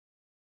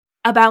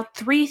About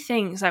 3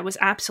 things I was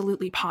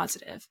absolutely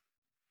positive.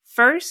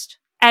 First,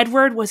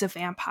 Edward was a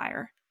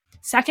vampire.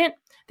 Second,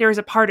 there was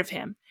a part of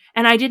him,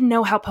 and I didn't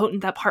know how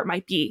potent that part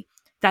might be,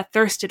 that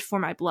thirsted for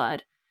my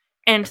blood.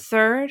 And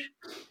third,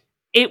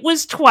 it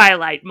was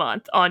Twilight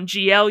Month on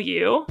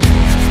GLU.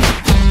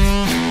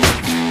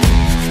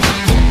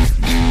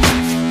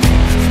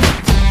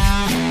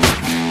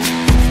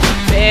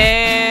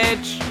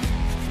 Bitch.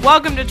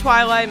 Welcome to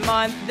Twilight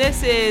Month.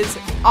 This is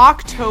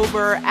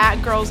October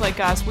at Girls Like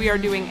Us. We are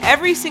doing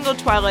every single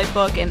Twilight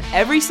book and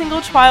every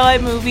single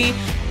Twilight movie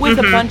with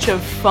a bunch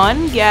of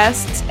fun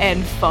guests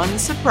and fun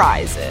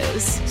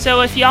surprises.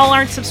 So if y'all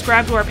aren't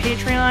subscribed to our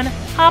Patreon,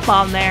 hop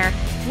on there.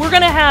 We're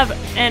going to have,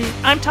 and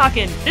I'm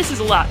talking, this is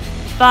a lot,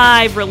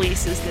 5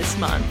 releases this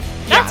month.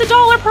 That's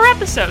 $1 per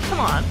episode. Come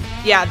on.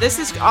 Yeah, this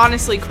is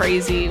honestly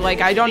crazy.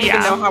 Like, I don't even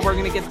know how we're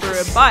going to get through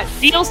it, but...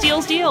 Deals.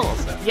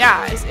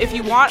 Yeah, if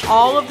you want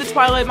all of the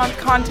Twilight Month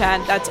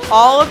content, that's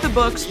all of the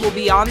books will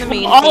be on the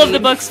main All of the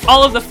books,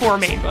 all of the 4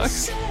 main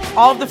books.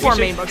 All of the 4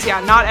 main books,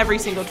 yeah. Not every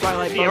single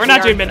Twilight book. Yeah, we're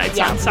not doing Midnight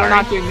Sun, sorry. We're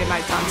not doing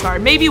Midnight Sun, sorry.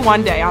 Maybe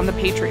one day on the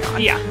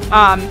Patreon. Yeah.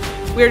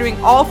 We're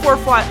doing all 4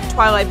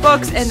 Twilight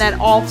books and then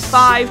all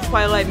 5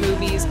 Twilight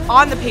movies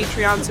on the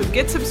Patreon, so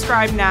get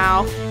subscribed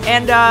now.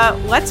 And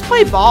let's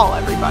play ball,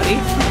 everybody.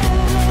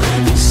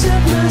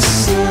 Set my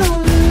soul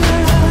alive.